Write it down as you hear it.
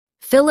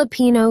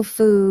Filipino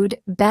Food,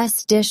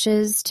 Best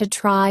Dishes to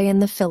Try in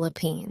the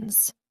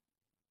Philippines.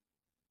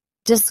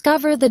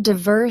 Discover the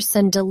diverse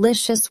and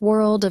delicious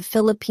world of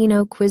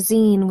Filipino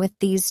cuisine with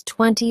these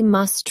 20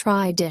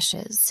 must-try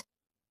dishes.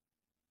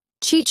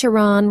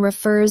 Chicharron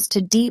refers to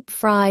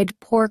deep-fried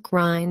pork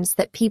rinds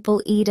that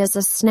people eat as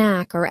a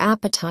snack or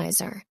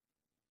appetizer.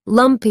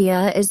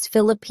 Lumpia is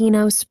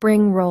Filipino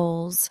spring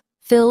rolls,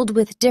 filled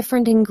with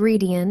different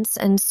ingredients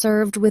and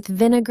served with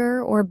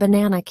vinegar or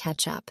banana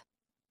ketchup.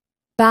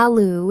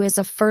 Balu is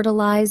a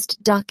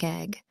fertilized duck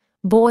egg,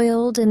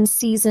 boiled and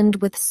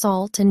seasoned with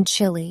salt and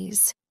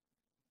chilies.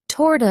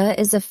 Torta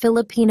is a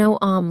Filipino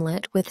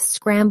omelet with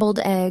scrambled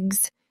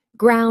eggs,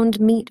 ground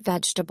meat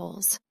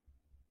vegetables.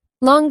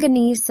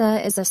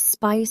 Longanisa is a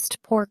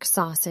spiced pork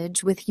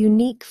sausage with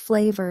unique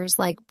flavors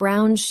like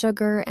brown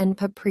sugar and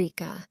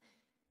paprika.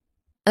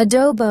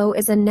 Adobo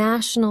is a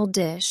national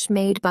dish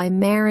made by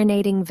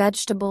marinating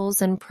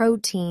vegetables and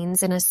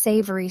proteins in a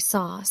savory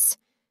sauce.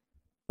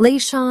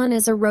 Lechon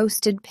is a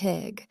roasted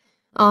pig,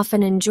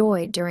 often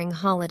enjoyed during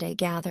holiday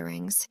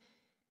gatherings.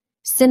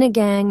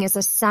 Sinigang is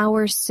a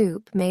sour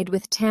soup made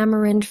with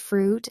tamarind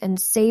fruit and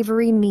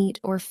savory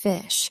meat or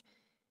fish.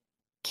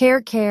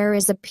 Kare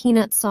is a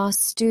peanut sauce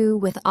stew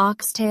with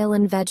oxtail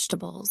and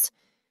vegetables.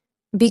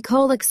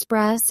 Bicol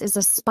Express is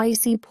a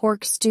spicy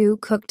pork stew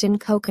cooked in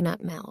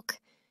coconut milk.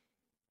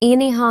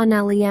 Inihaw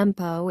na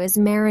liempo is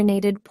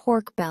marinated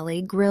pork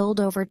belly grilled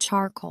over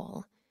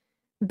charcoal.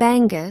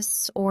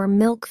 Bangus, or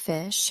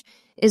milkfish,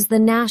 is the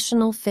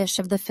national fish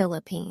of the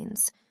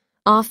Philippines,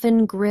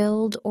 often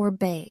grilled or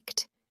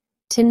baked.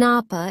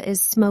 Tinapa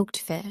is smoked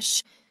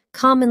fish,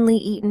 commonly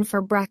eaten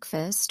for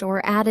breakfast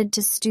or added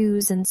to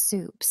stews and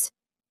soups.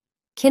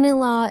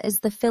 Kinilaw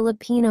is the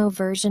Filipino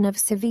version of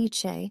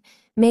ceviche,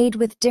 made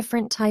with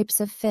different types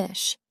of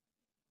fish.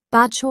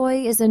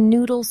 Bachoy is a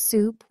noodle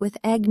soup with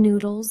egg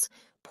noodles,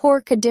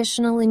 pork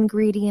additional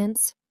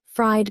ingredients,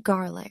 fried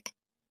garlic.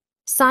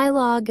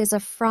 Silog is a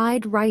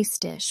fried rice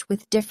dish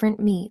with different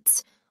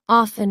meats,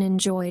 often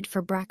enjoyed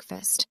for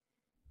breakfast.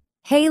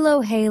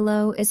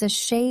 Hallo is a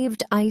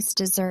shaved ice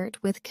dessert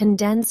with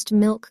condensed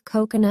milk,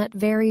 coconut,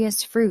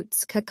 various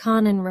fruits.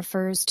 Kakanin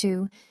refers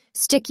to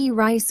sticky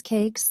rice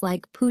cakes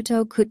like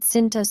puto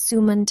kutsinta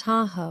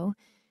sumantaho,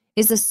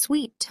 is a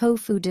sweet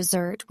tofu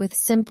dessert with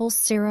simple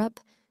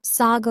syrup,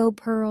 sago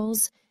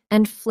pearls,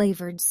 and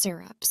flavored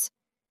syrups.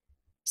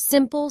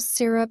 Simple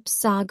syrup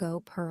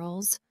sago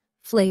pearls,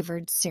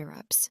 flavored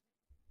syrups.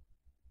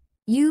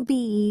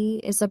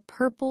 Ube is a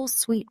purple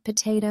sweet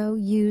potato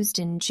used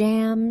in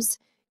jams,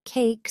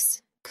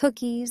 cakes,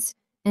 cookies,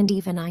 and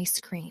even ice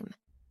cream.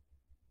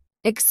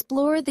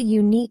 Explore the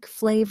unique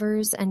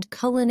flavors and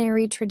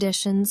culinary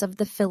traditions of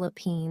the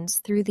Philippines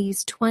through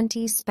these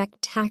 20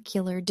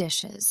 spectacular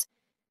dishes.